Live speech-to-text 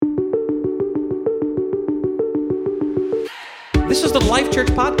This is the Life Church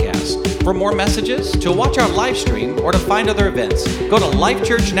Podcast. For more messages, to watch our live stream, or to find other events, go to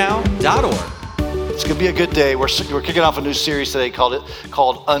lifechurchnow.org. It's going to be a good day. We're kicking off a new series today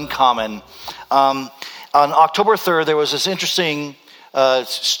called Uncommon. On October 3rd, there was this interesting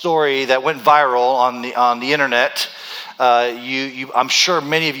story that went viral on the internet. I'm sure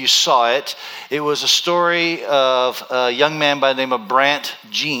many of you saw it. It was a story of a young man by the name of Brant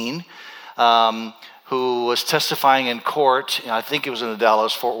Jean, who was testifying in court. I think it was in the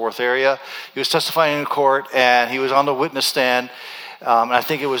Dallas-Fort Worth area. He was testifying in court, and he was on the witness stand. And I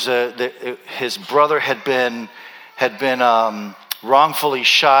think it was his brother had been wrongfully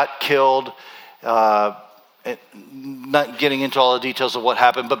shot, killed. Not getting into all the details of what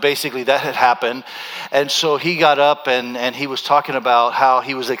happened, but basically that had happened. And so he got up and he was talking about how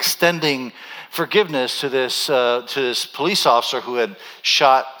he was extending forgiveness to this police officer who had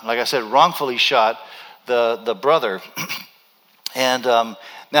shot, like I said, wrongfully shot the brother. And now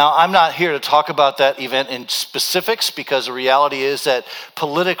I'm not here to talk about that event in specifics, because the reality is that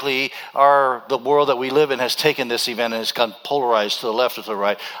politically the world that we live in has taken this event and it's gone polarized to the left or to the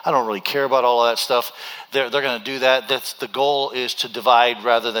right. I don't really care about all of that stuff. They're going to do that. The goal is to divide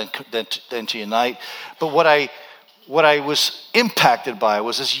rather than to unite. But what I was impacted by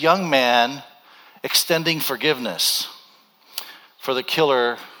was this young man extending forgiveness for the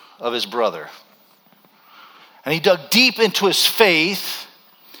killer of his brother. And he dug deep into his faith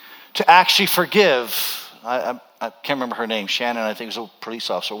to actually forgive. I can't remember her name. Shannon, I think, was a police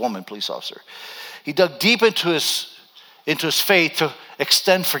officer, a woman police officer. He dug deep into his faith to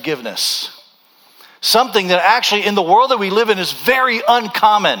extend forgiveness. Something that actually in the world that we live in is very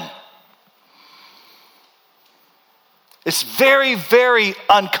uncommon. It's very, very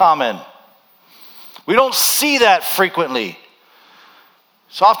uncommon. We don't see that frequently.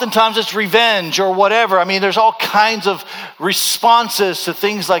 So oftentimes it's revenge or whatever. I mean, there's all kinds of responses to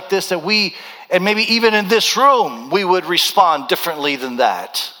things like this that we, and maybe even in this room, we would respond differently than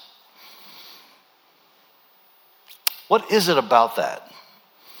that. What is it about that?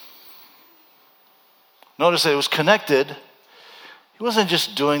 Notice that it was connected. He wasn't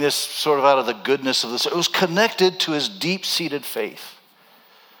just doing this sort of out of the goodness of this. It was connected to his deep-seated faith.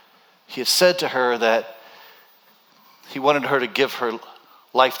 He had said to her that he wanted her to give her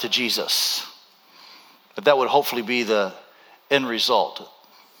life to Jesus. But that would hopefully be the end result.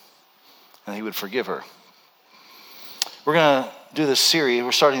 And he would forgive her. We're going to do this series.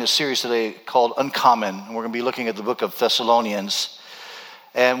 We're starting a series today called Uncommon. And we're going to be looking at the book of Thessalonians.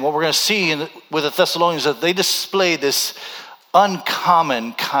 And what we're going to see with the Thessalonians is that they displayed this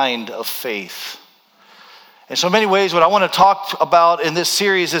uncommon kind of faith. And so in many ways, what I want to talk about in this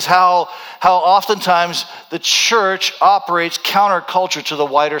series is how oftentimes the church operates counterculture to the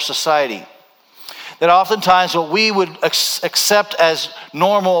wider society. That oftentimes what we would accept as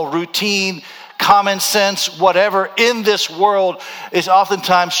normal, routine, common sense, whatever in this world is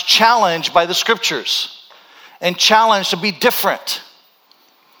oftentimes challenged by the scriptures and challenged to be different.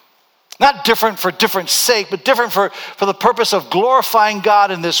 Not different for different sake, but different for the purpose of glorifying God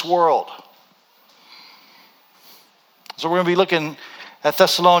in this world. So we're going to be looking at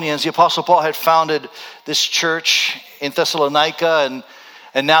Thessalonians. The Apostle Paul had founded this church in Thessalonica,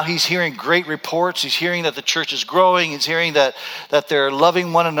 and now he's hearing great reports. He's hearing that the church is growing. He's hearing that they're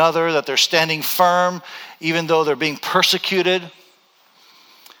loving one another, that they're standing firm, even though they're being persecuted.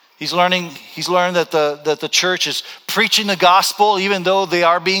 He's learned that the church is preaching the gospel, even though they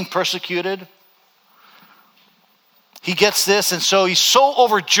are being persecuted. He gets this, and so he's so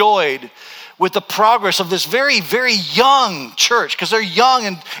overjoyed with the progress of this very, very young church, because they're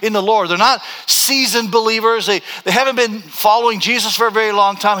young in the Lord. They're not seasoned believers. They haven't been following Jesus for a very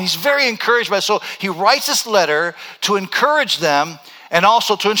long time. He's very encouraged by it. So he writes this letter to encourage them and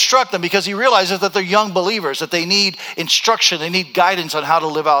also to instruct them, because he realizes that they're young believers, that they need instruction, they need guidance on how to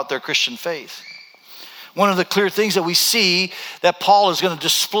live out their Christian faith. One of the clear things that we see that Paul is going to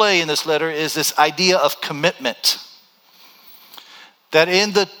display in this letter is this idea of commitment. That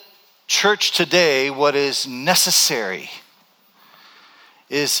in the church today, what is necessary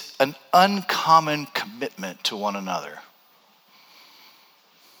is an uncommon commitment to one another.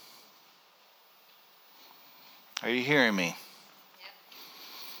 Are you hearing me?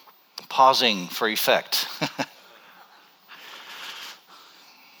 Yep. Pausing for effect.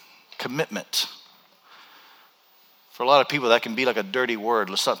 Commitment. For a lot of people, that can be like a dirty word.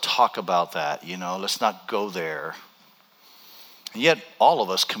 Let's not talk about that, let's not go there. And yet, all of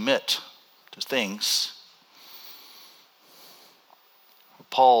us commit to things.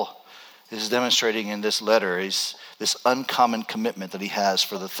 Paul is demonstrating in this letter is this uncommon commitment that he has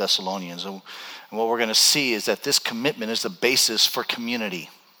for the Thessalonians. And what we're going to see is that this commitment is the basis for community.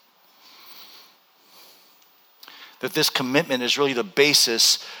 That this commitment is really the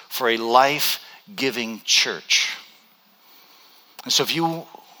basis for a life-giving church. And so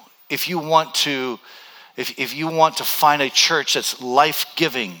if you want to find a church that's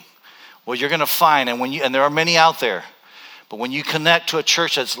life-giving, well, you're going to find, and there are many out there, but when you connect to a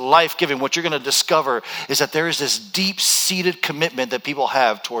church that's life-giving, what you're going to discover is that there is this deep-seated commitment that people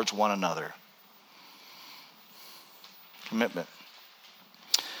have towards one another. Commitment.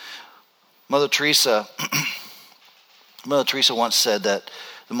 Mother Teresa once said that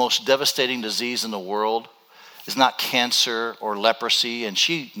the most devastating disease in the world is not cancer or leprosy, and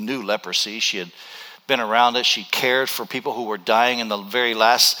she knew leprosy. She had been around it. She cared for people who were dying in the very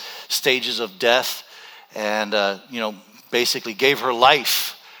last stages of death, and basically gave her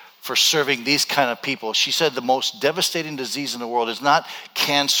life for serving these kind of people. She said the most devastating disease in the world is not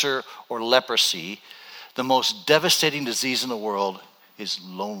cancer or leprosy. The most devastating disease in the world is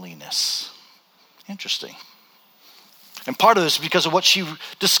loneliness. Interesting. And part of this is because of what she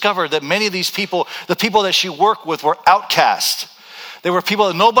discovered, that many of these people, the people that she worked with, were outcast. They were people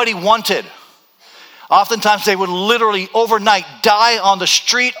that nobody wanted. Oftentimes they would literally overnight die on the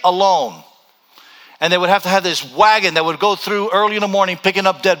street alone. And they would have to have this wagon that would go through early in the morning picking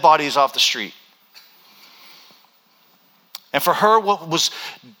up dead bodies off the street. And for her, what was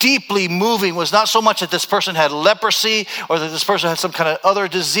deeply moving was not so much that this person had leprosy or that this person had some kind of other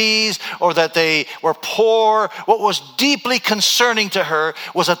disease or that they were poor. What was deeply concerning to her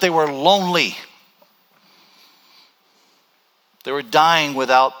was that they were lonely. They were dying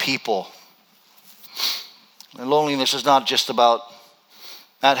without people. And loneliness is not just about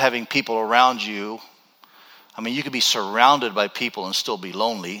not having people around you. I mean, you could be surrounded by people and still be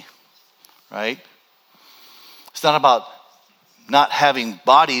lonely, right? It's not about not having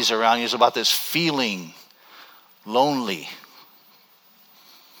bodies around you. It's about this feeling lonely.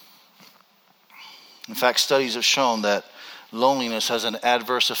 In fact, studies have shown that loneliness has an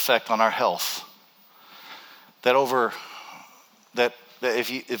adverse effect on our health. That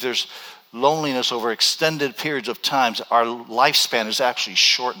if there's loneliness over extended periods of time, our lifespan is actually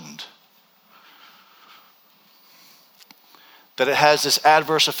shortened. That it has this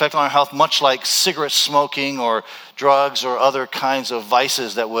adverse effect on our health, much like cigarette smoking or drugs or other kinds of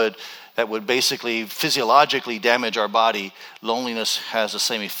vices that would basically physiologically damage our body. Loneliness has the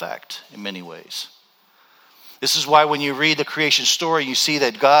same effect in many ways. This is why when you read the creation story, you see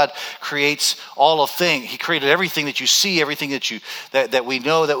that God creates all of things. He created everything that you see, everything that we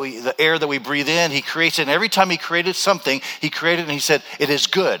know, the air that we breathe in. He creates it, and every time he created something, he created it and he said, "It is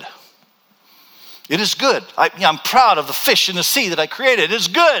good." It is good. I'm proud of the fish in the sea that I created. It is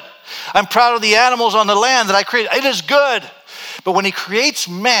good. I'm proud of the animals on the land that I created. It is good. But when he creates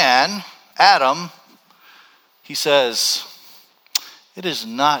man, Adam, he says, "It is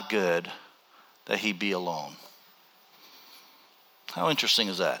not good that he be alone." How interesting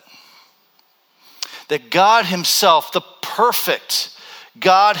is that? That God himself, the perfect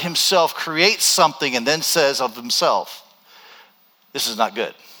God himself, creates something and then says of himself, "This is not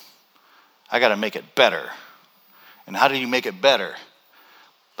good. I got to make it better." And how do you make it better?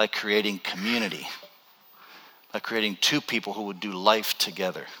 By creating community. By creating two people who would do life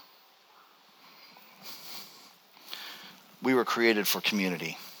together. We were created for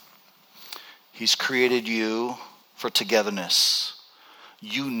community. He's created you for togetherness.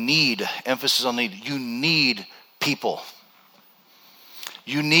 You need, emphasis on need, you need people.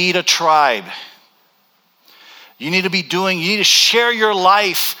 You need a tribe. You need to share your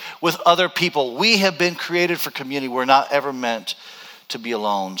life with other people. We have been created for community. We're not ever meant to be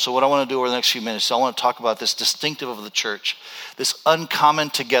alone. So what I want to do over the next few minutes, I want to talk about this distinctive of the church, this uncommon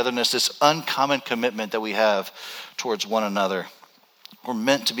togetherness, this uncommon commitment that we have towards one another. We're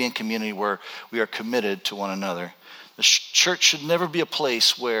meant to be in community where we are committed to one another. The church should never be a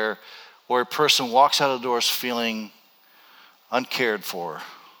place where a person walks out of the doors feeling uncared for,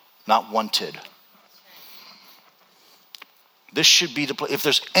 not wanted. This should be the place. If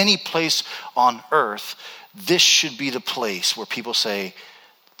there's any place on earth, this should be the place where people say,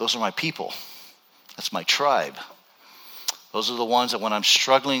 "Those are my people. That's my tribe. Those are the ones that when I'm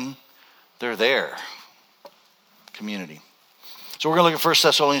struggling, they're there." Community. So we're going to look at 1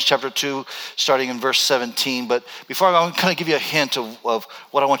 Thessalonians chapter 2, starting in verse 17. But before I'm going to kind of give you a hint of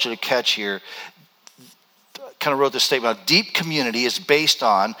what I want you to catch here. I kind of wrote this statement. Deep community is based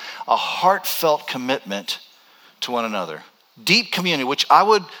on a heartfelt commitment to one another. Deep community, which I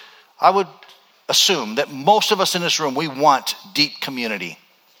would assume that most of us in this room, we want deep community.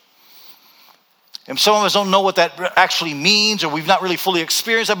 And some of us don't know what that actually means, or we've not really fully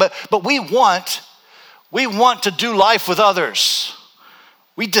experienced it, but we want to do life with others.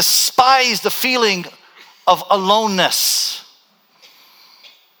 We despise the feeling of aloneness,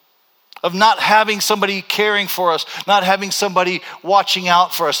 of not having somebody caring for us, not having somebody watching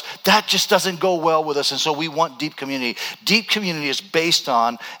out for us. That just doesn't go well with us, and so we want deep community. Deep community is based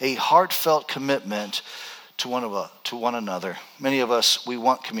on a heartfelt commitment to one another. Many of us, we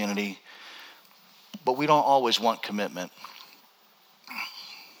want community, but we don't always want commitment.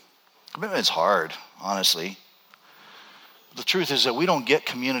 Commitment is hard, honestly. The truth is that we don't get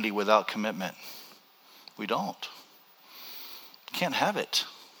community without commitment. We don't. Can't have it.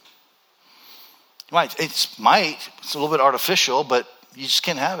 It's a little bit artificial, but you just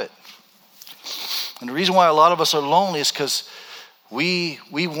can't have it. And the reason why a lot of us are lonely is because we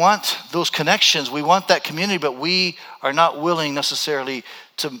want those connections, we want that community, but we are not willing necessarily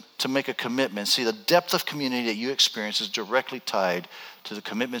to make a commitment. See, the depth of community that you experience is directly tied to the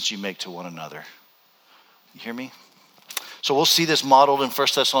commitments you make to one another. You hear me? So we'll see this modeled in 1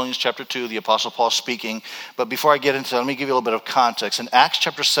 Thessalonians chapter 2, the Apostle Paul speaking. But before I get into that, let me give you a little bit of context. In Acts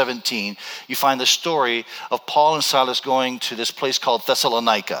chapter 17, you find the story of Paul and Silas going to this place called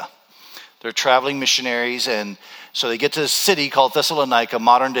Thessalonica. They're traveling missionaries, and so they get to this city called Thessalonica,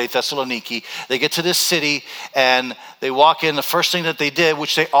 modern-day Thessaloniki. They get to this city, and they walk in. The first thing that they did,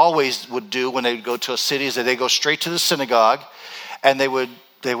 which they always would do when they would go to a city, is that they go straight to the synagogue, and they would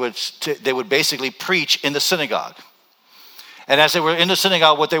basically preach in the synagogue. And as they were in the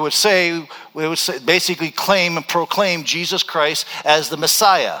synagogue, what they would say, basically claim and proclaim Jesus Christ as the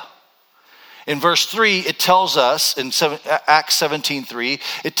Messiah. In verse 3, it tells us, in Acts 17:3,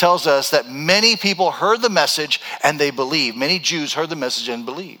 it tells us that many people heard the message and they believed. Many Jews heard the message and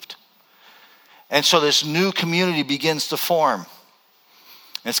believed. And so this new community begins to form.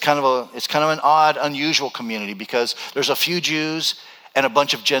 It's kind of an odd, unusual community because there's a few Jews and a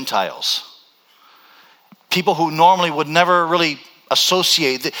bunch of Gentiles. People who normally would never really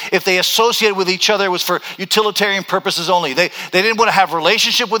associate. If they associated with each other, it was for utilitarian purposes only. They didn't want to have a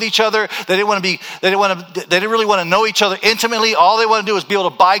relationship with each other. They didn't really want to know each other intimately. All they wanted to do was be able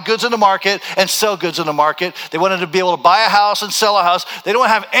to buy goods in the market and sell goods in the market. They wanted to be able to buy a house and sell a house. They don't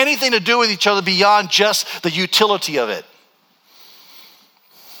have anything to do with each other beyond just the utility of it.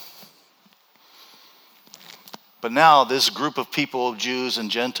 But now this group of people, Jews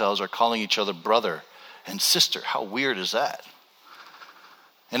and Gentiles, are calling each other brother and sister. How weird is that?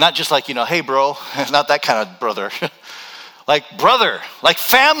 And not just like, hey bro, not that kind of brother. Like brother, like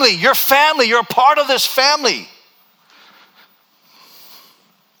family, you're a part of this family.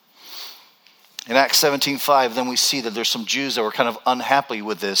 In Acts 17:5, then we see that there's some Jews that were kind of unhappy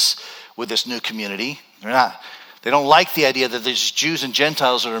with this new community. They don't like the idea that there's Jews and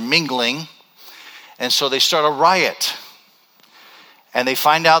Gentiles that are mingling. And so they start a riot. And they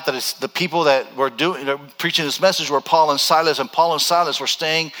find out that it's the people that were preaching this message were Paul and Silas. And Paul and Silas were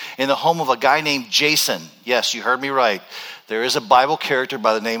staying in the home of a guy named Jason. Yes, you heard me right. There is a Bible character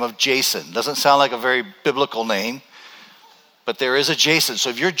by the name of Jason. Doesn't sound like a very biblical name, but there is a Jason. So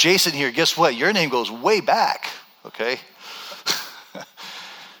if you're Jason here, guess what? Your name goes way back, okay?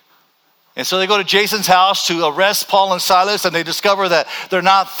 And so they go to Jason's house to arrest Paul and Silas, and they discover that they're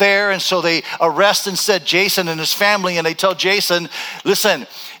not there. And so they arrest instead Jason and his family, and they tell Jason, listen,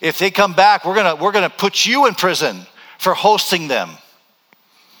 if they come back, we're gonna put you in prison for hosting them.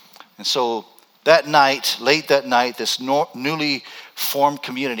 And so that night, late that night, this newly formed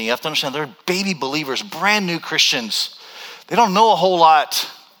community, you have to understand, they're baby believers, brand new Christians. They don't know a whole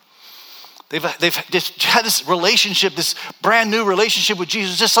lot. They've just had this relationship, this brand new relationship with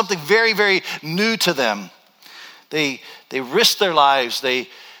Jesus, just something very, very new to them. They risk their lives. They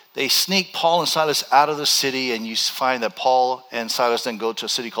sneak Paul and Silas out of the city, and you find that Paul and Silas then go to a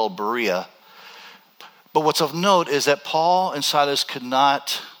city called Berea. But what's of note is that Paul and Silas could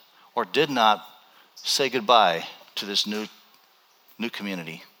not or did not say goodbye to this new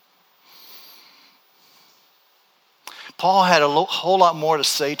community. Paul had a whole lot more to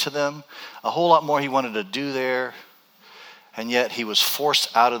say to them, a whole lot more he wanted to do there, and yet he was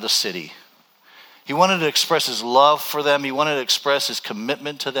forced out of the city. He wanted to express his love for them, he wanted to express his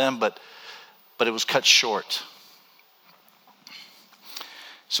commitment to them, but it was cut short.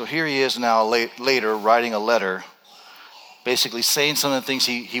 So here he is now later writing a letter, basically saying some of the things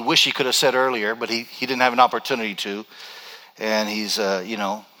he wished he could have said earlier, but he didn't have an opportunity to, and he's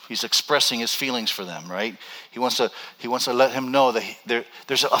expressing his feelings for them, right? He wants to let him know that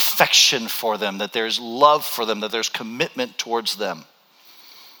there's affection for them, that there's love for them, that there's commitment towards them.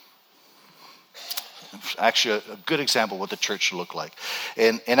 actually a good example of what the church should look like.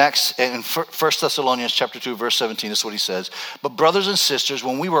 In 1 Thessalonians chapter 2, verse 17, this is what he says. But brothers and sisters,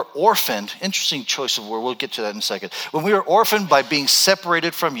 when we were orphaned, interesting choice of word, we'll get to that in a second. When we were orphaned by being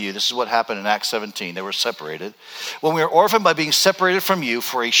separated from you, this is what happened in Acts 17, they were separated. When we were orphaned by being separated from you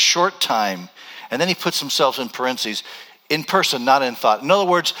for a short time, and then he puts himself in parentheses, in person, not in thought. In other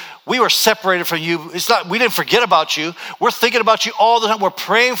words, we were separated from you. It's not, we didn't forget about you. We're thinking about you all the time. We're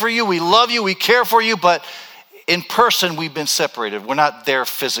praying for you. We love you. We care for you. But in person, we've been separated. We're not there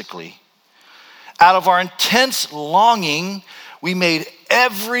physically. Out of our intense longing, we made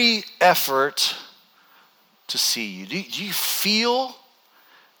every effort to see you. Do you feel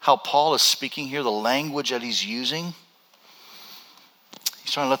how Paul is speaking here, the language that he's using?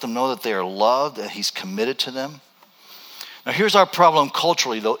 He's trying to let them know that they are loved, that he's committed to them. Now here's our problem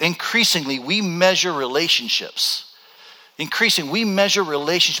culturally, though. Increasingly, we measure relationships. We measure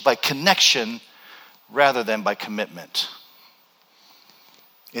relationships by connection rather than by commitment.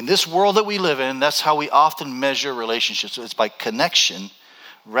 In this world that we live in, that's how we often measure relationships. It's by connection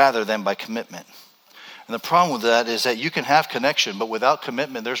rather than by commitment. And the problem with that is that you can have connection, but without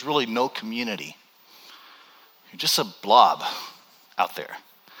commitment, there's really no community. You're just a blob out there.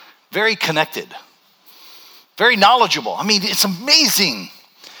 Very connected. Very knowledgeable. I mean, it's amazing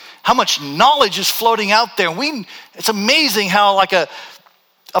how much knowledge is floating out there. It's amazing how like a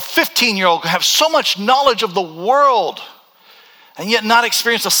 15-year-old can have so much knowledge of the world and yet not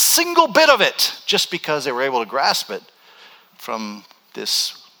experience a single bit of it just because they were able to grasp it from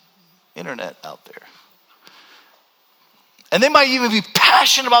this internet out there. And they might even be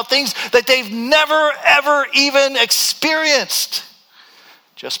passionate about things that they've never, ever even experienced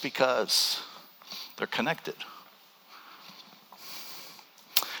just because they're connected.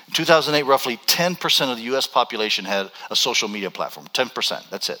 In 2008, roughly 10% of the U.S. population had a social media platform. 10%,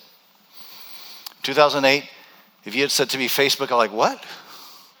 that's it. 2008, if you had said to me Facebook, I'm like, what?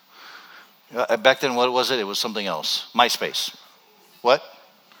 Back then, what was it? It was something else. MySpace. What?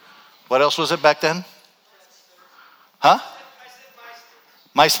 What else was it back then? Huh?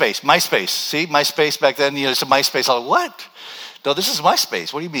 MySpace. See, MySpace back then, it's a MySpace. I'm like, what? No, this is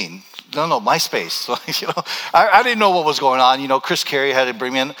MySpace. What do you mean? No, MySpace. So, I didn't know what was going on. Chris Carey had to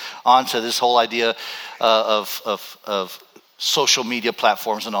bring me on to this whole idea of social media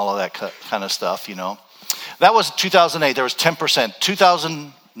platforms and all of that kind of stuff, That was 2008. There was 10%.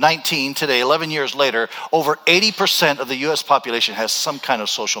 2019, today, 11 years later, over 80% of the U.S. population has some kind of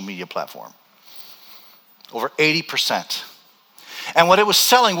social media platform. Over 80%. And what it was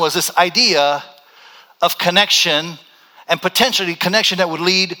selling was this idea of connection and potentially connection that would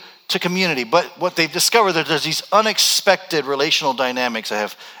lead to community. But what they've discovered that there's these unexpected relational dynamics that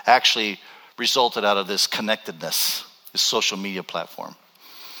have actually resulted out of this connectedness, this social media platform.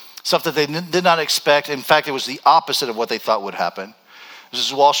 Stuff that they did not expect. In fact, it was the opposite of what they thought would happen. This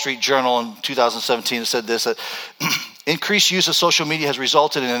is Wall Street Journal in 2017. It said this, that increased use of social media has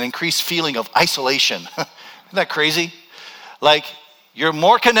resulted in an increased feeling of isolation. Isn't that crazy? Like, you're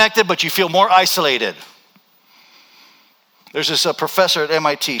more connected, but you feel more isolated. There's this professor at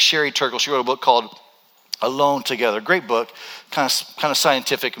MIT, Sherry Turkle. She wrote a book called Alone Together. Great book, kind of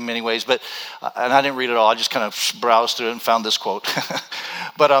scientific in many ways, and I didn't read it all. I just kind of browsed through it and found this quote.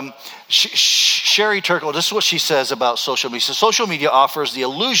 But Sherry Turkle, this is what she says about social media. So social media offers the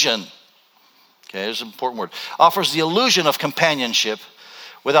illusion, okay, here's an important word, offers the illusion of companionship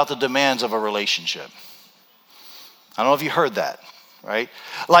without the demands of a relationship. I don't know if you heard that, right?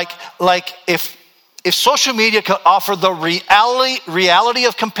 Like if social media could offer the reality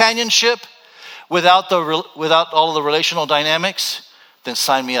of companionship without all of the relational dynamics, then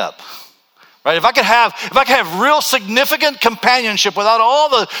sign me up. Right? If I could have real significant companionship without all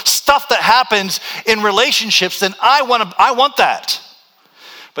the stuff that happens in relationships, then I want that.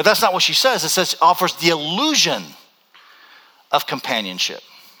 But that's not what she says. It says it offers the illusion of companionship.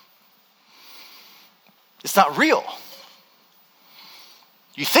 It's not real.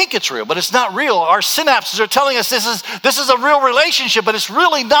 You think it's real, but it's not real. Our synapses are telling us this is a real relationship, but it's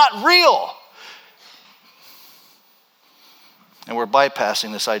really not real. And we're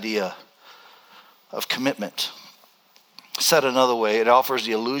bypassing this idea of commitment. Said another way, it offers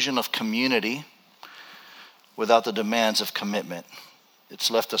the illusion of community without the demands of commitment.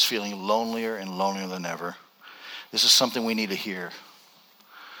 It's left us feeling lonelier and lonelier than ever. This is something we need to hear.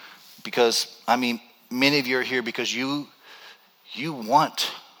 Because, many of you are here because you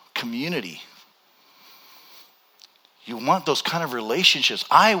want community. You want those kind of relationships.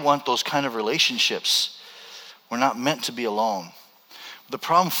 I want those kind of relationships. We're not meant to be alone. The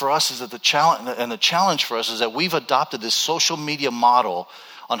problem for us is that the challenge for us is that we've adopted this social media model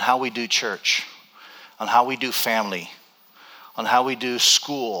on how we do church. on how we do family, on how we do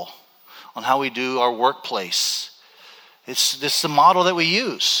school, on how we do our workplace. This is the model that we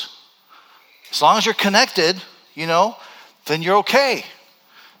use. As long as you're connected, then you're okay.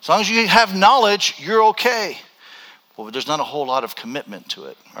 As long as you have knowledge, you're okay. Well, there's not a whole lot of commitment to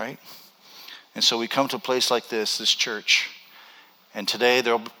it, right? And so we come to a place like this church. And today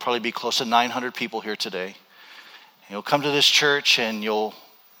there'll probably be close to 900 people here today. And you'll come to this church and you'll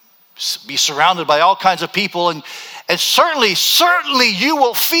be surrounded by all kinds of people. And certainly you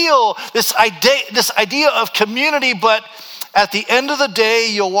will feel this idea of community, but at the end of the day,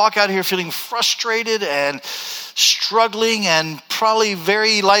 you'll walk out here feeling frustrated and struggling and probably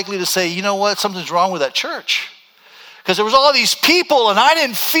very likely to say, you know what, something's wrong with that church. Because there was all these people and I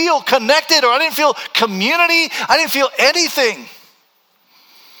didn't feel connected, or I didn't feel community. I didn't feel anything.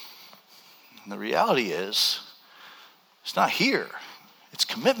 And the reality is, it's not here. It's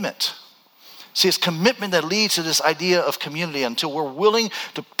commitment. See, it's commitment that leads to this idea of community until we're willing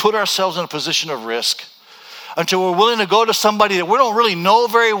to put ourselves in a position of risk, until we're willing to go to somebody that we don't really know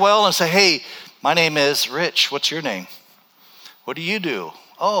very well and say, hey, my name is Rich. What's your name? What do you do?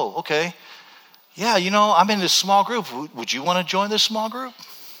 Oh, okay. Yeah, I'm in this small group. Would you want to join this small group?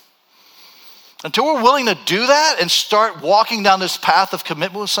 Until we're willing to do that and start walking down this path of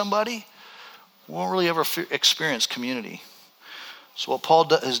commitment with somebody, we won't really ever experience community. So what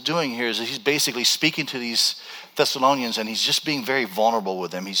Paul is doing here is he's basically speaking to these Thessalonians, and he's just being very vulnerable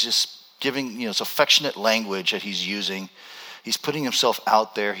with them. He's just giving, it's affectionate language that he's using. He's putting himself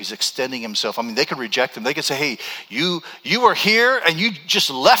out there. He's extending himself. I mean, they could reject him. They could say, hey, you were here and you just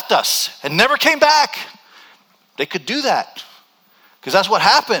left us and never came back. They could do that because that's what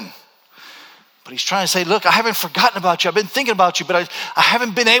happened. But he's trying to say, look, I haven't forgotten about you. I've been thinking about you, but I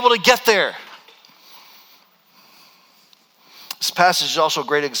haven't been able to get there. This passage is also a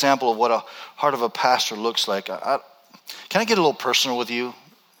great example of what a heart of a pastor looks like. Can I get a little personal with you?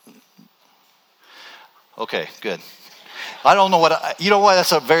 Okay, good. I don't know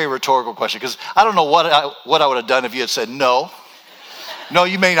that's a very rhetorical question, because I don't know what I would have done if you had said no. No,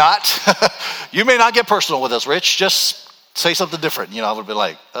 you may not. You may not get personal with us, Rich. Just say something different. I would have been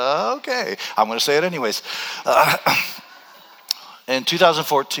like, okay, I'm going to say it anyways. In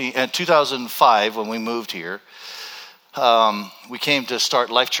 2014 and 2005, when we moved here, we came to start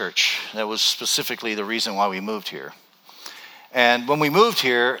Life Church. That was specifically the reason why we moved here. And when we moved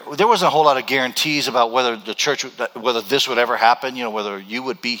here, there wasn't a whole lot of guarantees about whether the church, whether this would ever happen, whether you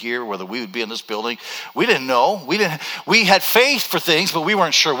would be here, whether we would be in this building. We didn't know. We had faith for things, but we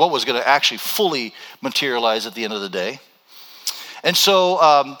weren't sure what was going to actually fully materialize at the end of the day. And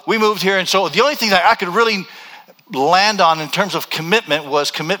so we moved here, and so the only thing that I could really land on in terms of commitment was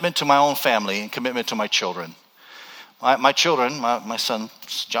commitment to my own family and commitment to my children. My children, my son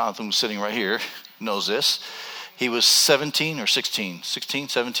Jonathan, who's sitting right here, knows this. He was 17 or 16, 16,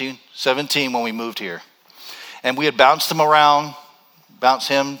 17 when we moved here. And we had bounced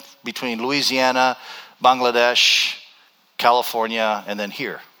him between Louisiana, Bangladesh, California, and then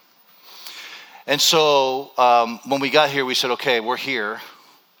here. And so when we got here, we said, okay, we're here.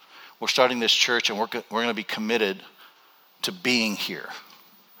 We're starting this church, and we're going to be committed to being here.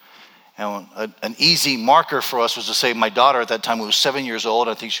 And an easy marker for us was to say my daughter at that time, who was 7 years old,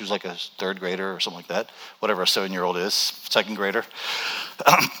 I think she was like a third grader or something like that, whatever a 7-year-old is, second grader.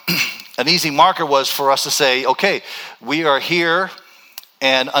 An easy marker was for us to say, okay, we are here,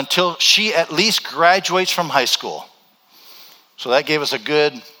 and until she at least graduates from high school. So that gave us a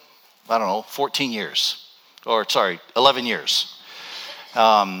good, 11 years.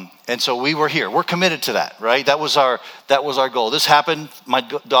 And so we were here. We're committed to that, right? That was our goal. This happened. My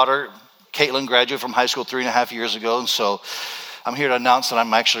daughter, Caitlin, graduated from high school 3.5 years ago. And so I'm here to announce that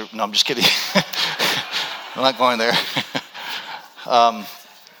I'm just kidding. I'm not going there.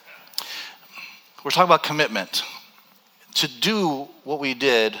 We're talking about commitment. To do what we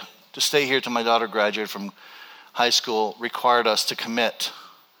did, to stay here till my daughter graduated from high school, required us to commit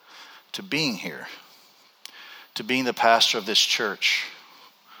to being here, to being the pastor of this church,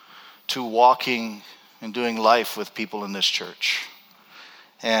 to walking and doing life with people in this church.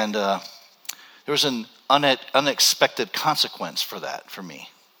 And there was an unexpected consequence for that for me.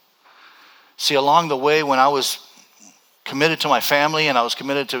 See, along the way, when I was committed to my family and I was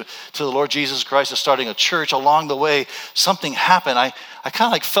committed to the Lord Jesus Christ and starting a church, along the way, something happened. I kind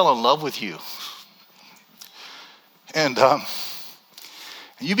of like fell in love with you. And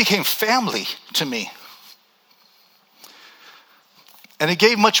you became family to me. And it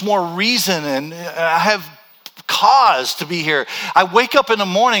gave much more reason, and I have cause to be here. I wake up in the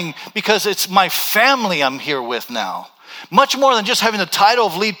morning because it's my family I'm here with now. Much more than just having the title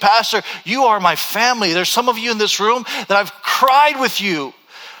of lead pastor, you are my family. There's some of you in this room that I've cried with you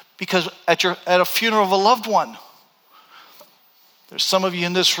because at a funeral of a loved one. There's some of you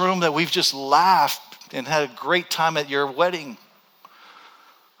in this room that we've just laughed and had a great time at your wedding.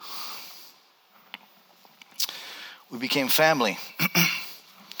 We became family.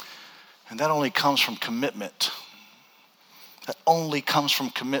 And that only comes from commitment. That only comes from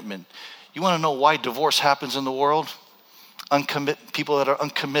commitment. You want to know why divorce happens in the world? People that are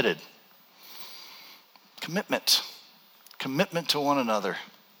uncommitted. Commitment. Commitment to one another.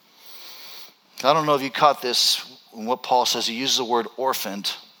 I don't know if you caught this, what Paul says. He uses the word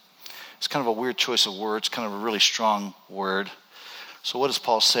orphaned. It's kind of a weird choice of words, kind of a really strong word. So what is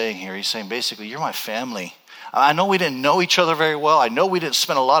Paul saying here? He's saying basically, you're my family. I know we didn't know each other very well. I know we didn't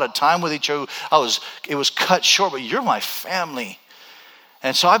spend a lot of time with each other. It was cut short, but you're my family.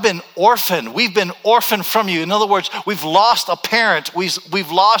 And so I've been orphaned. We've been orphaned from you. In other words, we've lost a parent.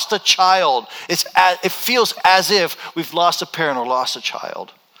 We've lost a child. It feels as if we've lost a parent or lost a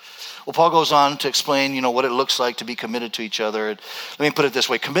child. Well, Paul goes on to explain, what it looks like to be committed to each other. Let me put it this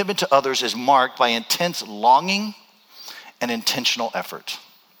way. Commitment to others is marked by intense longing and intentional effort.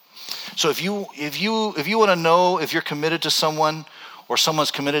 So if you want to know if you're committed to someone or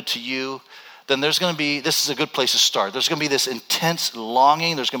someone's committed to you, then this is a good place to start. There's going to be this intense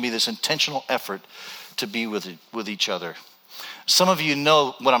longing. There's going to be this intentional effort to be with each other. Some of you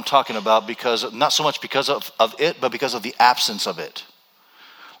know what I'm talking about not so much because of it, but because of the absence of it.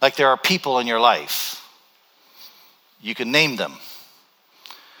 Like there are people in your life. You can name them.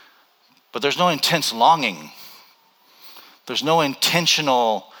 But there's no intense longing. There's no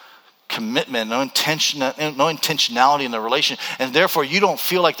intentional commitment, no intentionality in the relation, and therefore you don't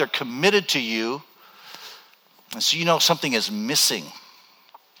feel like they're committed to you, and so something is missing.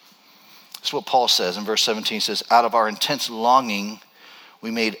 That's what Paul says in verse 17. He says, out of our intense longing,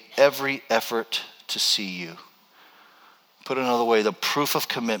 we made every effort to see you. Put another way, the proof of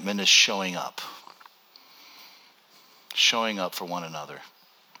commitment is showing up. Showing up for one another.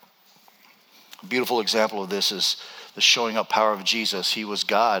 A beautiful example of this is the showing up power of Jesus. He was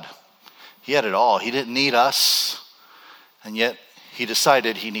God. He had it all. He didn't need us, and yet he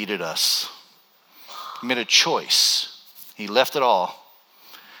decided he needed us. He made a choice. He left it all,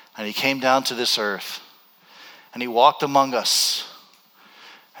 and he came down to this earth, and he walked among us,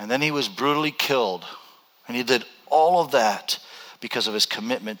 and then he was brutally killed, and he did all of that because of his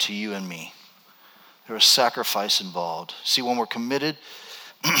commitment to you and me. There was sacrifice involved. See, when we're committed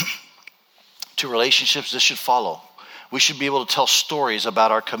to relationships, this should follow. We should be able to tell stories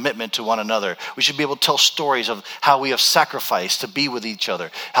about our commitment to one another. We should be able to tell stories of how we have sacrificed to be with each other,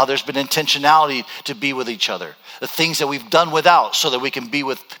 how there's been intentionality to be with each other, the things that we've done without so that we can be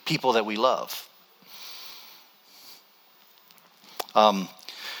with people that we love.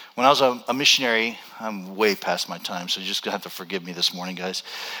 When I was a missionary, I'm way past my time, so you're just gonna have to forgive me this morning, guys.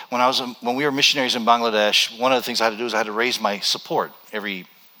 When we were missionaries in Bangladesh, one of the things I had to do is I had to raise my support every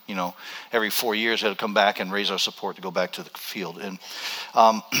 4 years. I had to come back and raise our support to go back to the field. And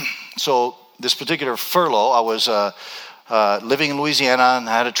so this particular furlough, I was living in Louisiana, and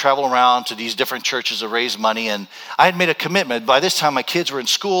I had to travel around to these different churches to raise money. And I had made a commitment. By this time, my kids were in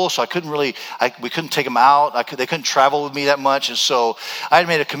school, so we couldn't take them out. They couldn't travel with me that much. And so I had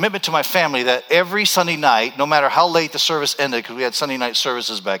made a commitment to my family that every Sunday night, no matter how late the service ended, because we had Sunday night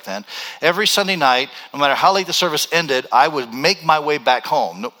services back then, every Sunday night, no matter how late the service ended, I would make my way back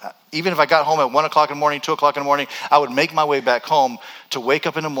home. Even if I got home at 1 o'clock in the morning, 2 o'clock in the morning, I would make my way back home to wake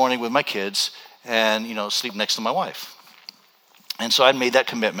up in the morning with my kids and, sleep next to my wife. And so I'd made that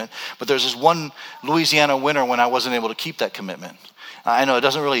commitment. But there's this one Louisiana winter when I wasn't able to keep that commitment. I know it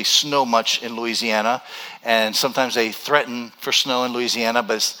doesn't really snow much in Louisiana, and sometimes they threaten for snow in Louisiana,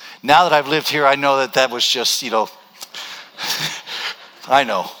 but now that I've lived here, I know that was just, I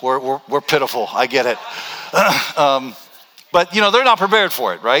know, we're pitiful, I get it. But they're not prepared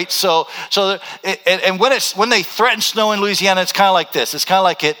for it, right? So when they threaten snow in Louisiana, it's kind of like this. It's kind of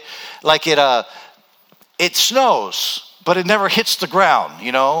like it snows, but it never hits the ground,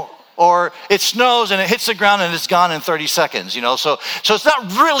 or it snows and it hits the ground and it's gone in 30 seconds, So it's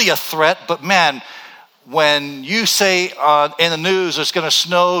not really a threat, but man, when you say in the news it's going to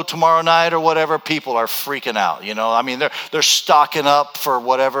snow tomorrow night or whatever, people are freaking out, I mean, they're stocking up for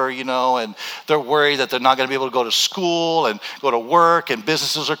whatever, and they're worried that they're not going to be able to go to school and go to work, and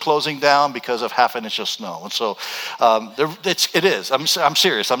businesses are closing down because of half an inch of snow. And so it is. I'm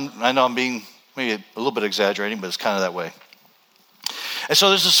serious. I know I'm being maybe a little bit exaggerating, but it's kind of that way. And so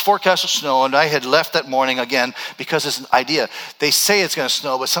there's this forecast of snow, and I had left that morning again because it's an idea. They say it's going to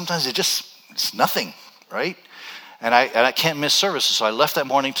snow, but sometimes it's nothing, right? And I can't miss services. So I left that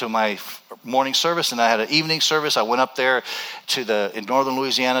morning to my morning service, and I had an evening service. I went up there in northern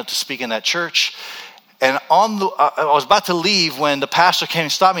Louisiana to speak in that church. And I was about to leave when the pastor came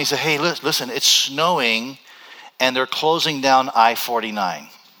and stopped me. He said, hey, listen, it's snowing, and they're closing down I-49.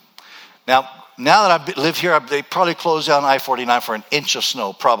 Now that I live here, they probably closed down I-49 for an inch of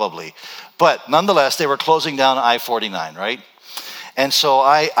snow, probably. But nonetheless, they were closing down I-49, right? And so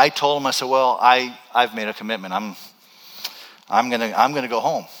I told him, I said, well, I've made a commitment. I'm gonna go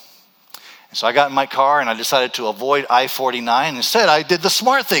home. And so I got in my car and I decided to avoid I-49. Instead, I did the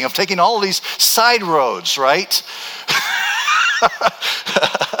smart thing of taking all of these side roads, right?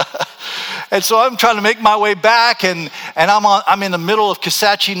 And so I'm trying to make my way back, and I'm in the middle of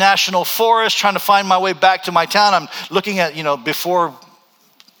Kisatchie National Forest, trying to find my way back to my town. I'm looking at, before,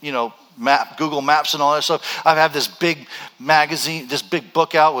 Google Maps and all that stuff. I have this big magazine, this big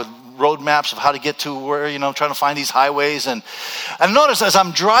book out with road maps of how to get to where, trying to find these highways. And I noticed as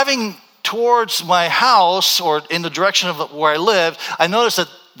I'm driving towards my house or in the direction of where I live, I noticed that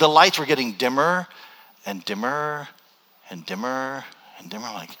the lights were getting dimmer and dimmer and dimmer and dimmer.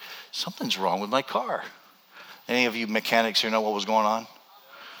 I'm like, something's wrong with my car. Any of you mechanics here know what was going on?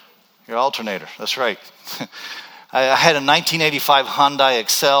 Your alternator, that's right. I had a 1985 Hyundai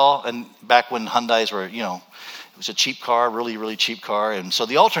Excel, and back when Hyundais were, it was a cheap car, really, really cheap car, and so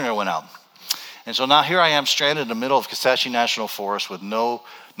the alternator went out. And so now here I am stranded in the middle of Kisatchie National Forest with no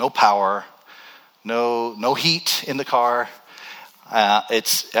power, no heat in the car.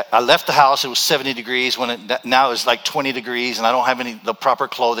 I left the house, it was 70 degrees, now it's like 20 degrees, and I don't have the proper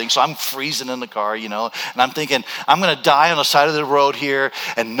clothing, so I'm freezing in the car, and I'm thinking, I'm going to die on the side of the road here,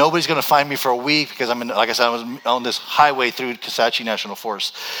 and nobody's going to find me for a week, because I was on this highway through Kisatchie National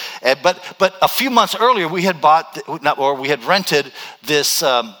Forest. But a few months earlier, we had rented this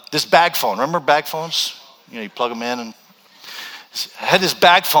bag phone. Remember bag phones? You plug them in, and I had this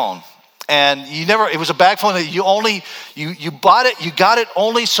bag phone. And it was a bag phone that you bought it, you got it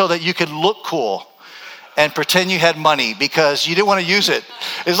only so that you could look cool and pretend you had money because you didn't want to use it.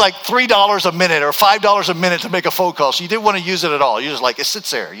 It was like $3 a minute or $5 a minute to make a phone call. So you didn't want to use it at all. You're just like, it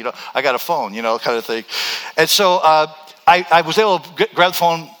sits there, I got a phone, kind of thing. And so I was able to grab the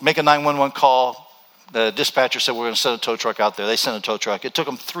phone, make a 911 call. The dispatcher said, we're going to send a tow truck out there. They sent a tow truck. It took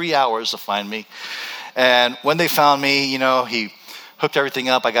them 3 hours to find me. And when they found me, he hooked everything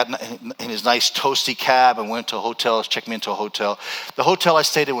up. I got in his nice toasty cab and went to a hotel, checked me into a hotel. The hotel I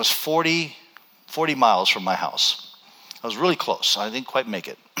stayed in was 40 miles from my house. I was really close. I didn't quite make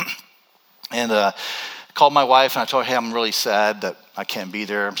it. And I called my wife and I told her, hey, I'm really sad that I can't be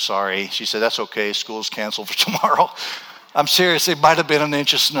there. I'm sorry. She said, that's okay. School's canceled for tomorrow. I'm serious. It might have been an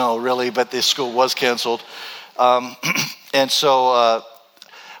inch of snow, really, but this school was canceled. And so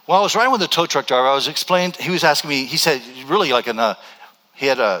while I was riding with the tow truck driver, he was asking me, he said, really he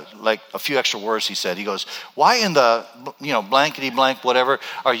had a few extra words he said. He goes, why in the, blankety blank, whatever,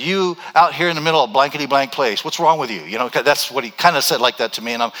 are you out here in the middle of blankety blank place? What's wrong with you? That's what he kind of said like that to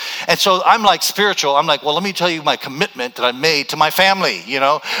me. And so I'm like spiritual. I'm like, well, let me tell you my commitment that I made to my family.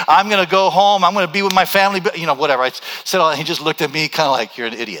 I'm going to go home. I'm going to be with my family, but whatever. I said, he just looked at me kind of like, you're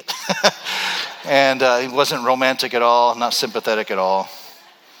an idiot. And he wasn't romantic at all, not sympathetic at all.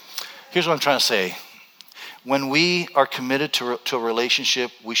 Here's what I'm trying to say. When we are committed to a relationship,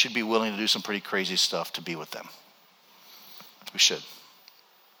 we should be willing to do some pretty crazy stuff to be with them. We should.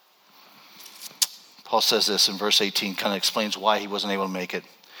 Paul says this in verse 18, kind of explains why he wasn't able to make it.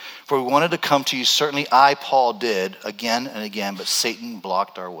 For we wanted to come to you, certainly I, Paul, did again and again, but Satan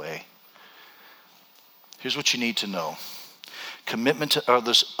blocked our way. Here's what you need to know. Commitment to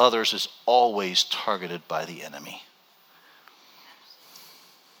others is always targeted by the enemy.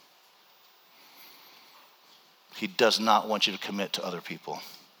 He does not want you to commit to other people.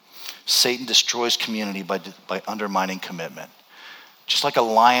 Satan destroys community by undermining commitment. Just like a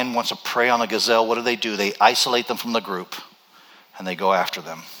lion wants to prey on a gazelle, what do? They isolate them from the group and they go after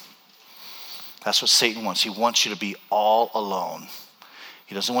them. That's what Satan wants. He wants you to be all alone.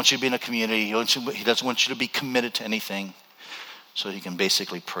 He doesn't want you to be in a community. He doesn't want you to be committed to anything so he can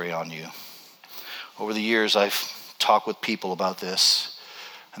basically prey on you. Over the years, I've talked with people about this.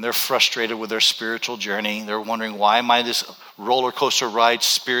 And they're frustrated with their spiritual journey. They're wondering, why am I this roller coaster ride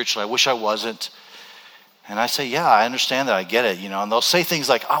spiritually? I wish I wasn't. And I say, yeah, I understand that. I get it. And they'll say things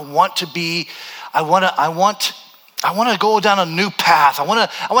like, I want to go down a new path. I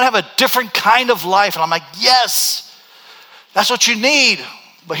want to have a different kind of life. And I'm like, yes, that's what you need.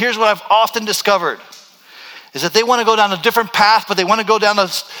 But here's what I've often discovered is that they want to go down a different path, but they want to go down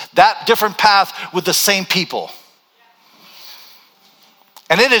that different path with the same people.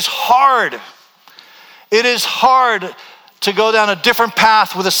 And it is hard. It is hard to go down a different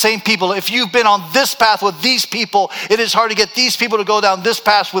path with the same people. If you've been on this path with these people, it is hard to get these people to go down this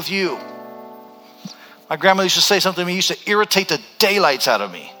path with you. My grandmother used to say something to me, used to irritate the daylights out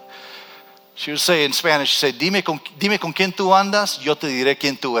of me. She would say in Spanish, she said, dime con quién tú andas, yo te diré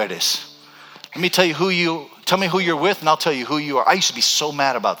quién tú eres. Let me tell me who you're with, and I'll tell you who you are. I used to be so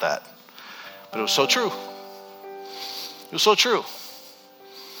mad about that. But it was so true. It was so true.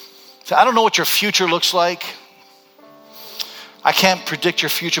 So I don't know what your future looks like. I can't predict your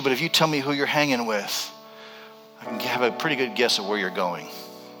future, but if you tell me who you're hanging with, I can have a pretty good guess of where you're going.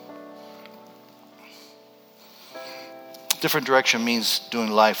 Different direction means doing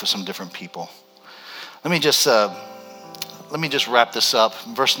life with some different people. Let me just wrap this up.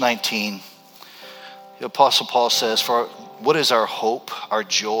 Verse 19, the Apostle Paul says, "For what is our hope, our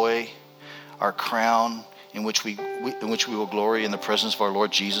joy, our crown, in which we will glory in the presence of our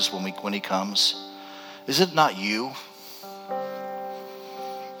Lord Jesus when he comes? Is it not you?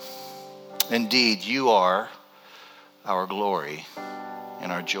 Indeed, you are our glory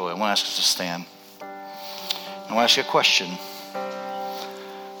and our joy." I want to ask us to stand. I want to ask you a question.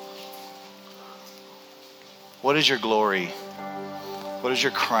 What is your glory? What is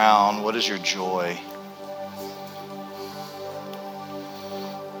your crown? What is your joy?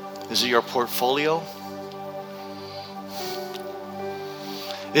 Is it your portfolio?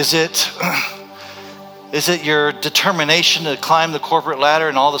 Is it your determination to climb the corporate ladder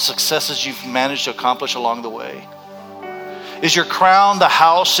and all the successes you've managed to accomplish along the way? Is your crown the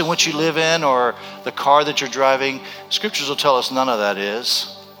house in which you live in or the car that you're driving? Scriptures will tell us none of that is.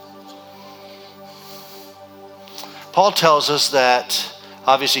 Paul tells us that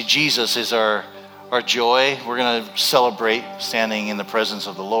obviously Jesus is our joy. We're going to celebrate standing in the presence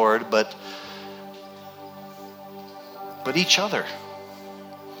of the Lord, but each other.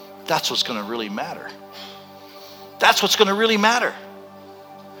 That's what's going to really matter. That's what's going to really matter.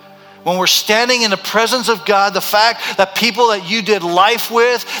 When we're standing in the presence of God, the fact that people that you did life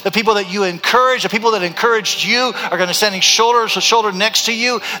with, the people that you encouraged, the people that encouraged you are going to stand shoulder to shoulder next to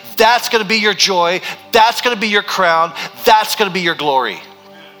you, that's going to be your joy. That's going to be your crown. That's going to be your glory.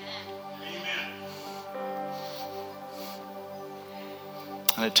 Amen.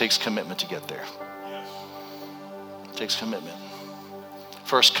 And it takes commitment to get there. It takes commitment.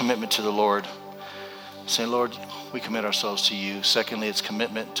 First, commitment to the Lord. Saying, Lord, we commit ourselves to you. Secondly, it's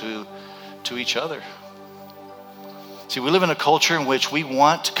commitment to each other. See, we live in a culture in which we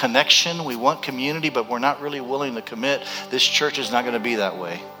want connection, we want community, but we're not really willing to commit. This church is not going to be that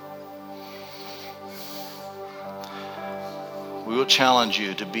way. We will challenge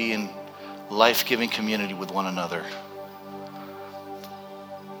you to be in life-giving community with one another.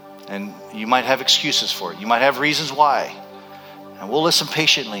 And you might have excuses for it. You might have reasons why. And we'll listen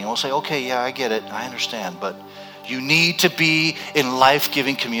patiently and we'll say, okay, yeah, I get it. I understand. But you need to be in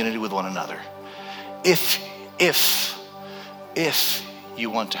life-giving community with one another. If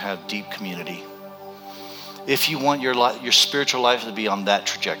you want to have deep community, if you want your spiritual life to be on that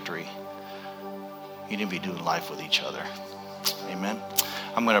trajectory, you need to be doing life with each other. Amen.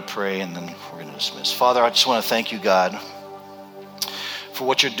 I'm going to pray and then we're going to dismiss. Father, I just want to thank you, God, for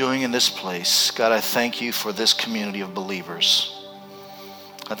what you're doing in this place. God, I thank you for this community of believers.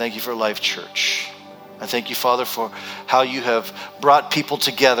 I thank you for Life Church. I thank you, Father, for how you have brought people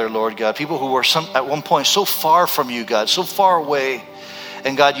together, Lord God. People who were at one point so far from you, God, so far away.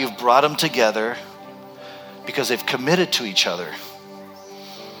 And God, you've brought them together because they've committed to each other.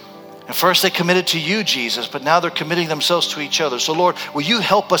 And first they committed to you, Jesus, but now they're committing themselves to each other. So Lord, will you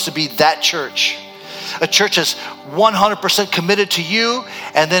help us to be that church? A church that's 100% committed to you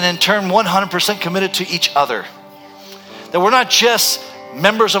and then in turn 100% committed to each other. That we're not just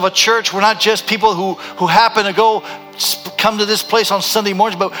members of a church. We're not just people who happen to come to this place on Sunday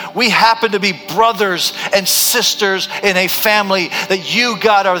mornings, but we happen to be brothers and sisters in a family that you,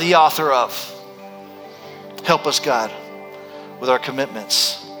 God, are the author of. Help us, God, with our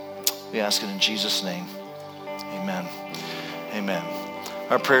commitments. We ask it in Jesus' name. Amen. Amen.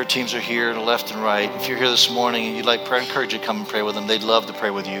 Our prayer teams are here to the left and right. If you're here this morning and you'd like prayer, I encourage you to come and pray with them. They'd love to pray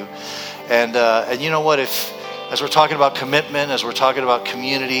with you. And you know what? As we're talking about commitment, as we're talking about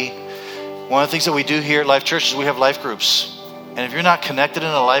community, one of the things that we do here at Life Church is we have life groups. And if you're not connected in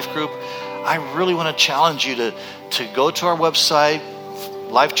a life group, I really want to challenge you to go to our website,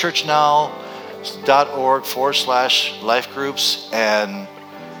 lifechurchnow.org/life groups and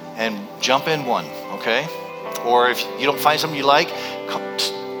jump in one, okay? Or if you don't find something you like,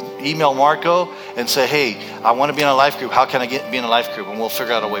 email Marco and say, hey, I want to be in a life group. How can I be in a life group? And we'll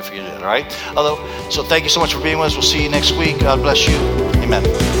figure out a way for you to do it, all right? So thank you so much for being with us. We'll see you next week. God bless you. Amen.